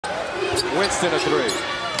Winston a three.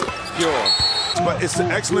 Pure. But it's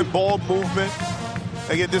an excellent ball movement.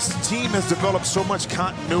 Again, this team has developed so much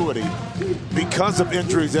continuity because of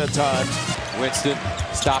injuries at times. Winston,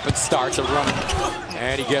 stop and starts a run.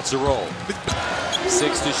 And he gets a roll.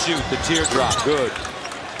 6 to shoot, the teardrop, good.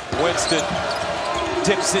 Winston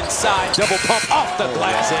dips inside, double pump off the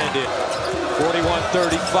glass, and in.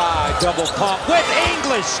 41-35, double pump with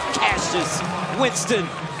English. Cassius Winston.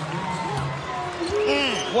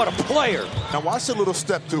 What a player. Now watch the little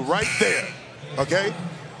step two right there, okay?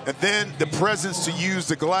 And then the presence to use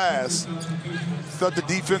the glass. Thought the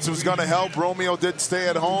defense was gonna help. Romeo did stay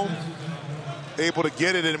at home. Able to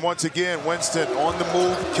get it, and once again, Winston on the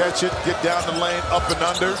move, catch it, get down the lane, up and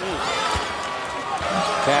under.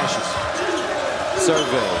 Cassius,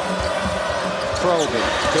 survey, probing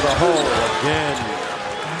to the hole again.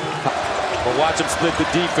 But watch him split the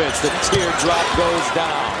defense. The teardrop goes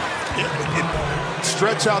down.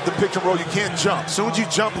 Stretch out the pick and roll. You can't jump. As soon as you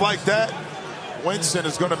jump like that, Winston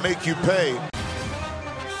is going to make you pay.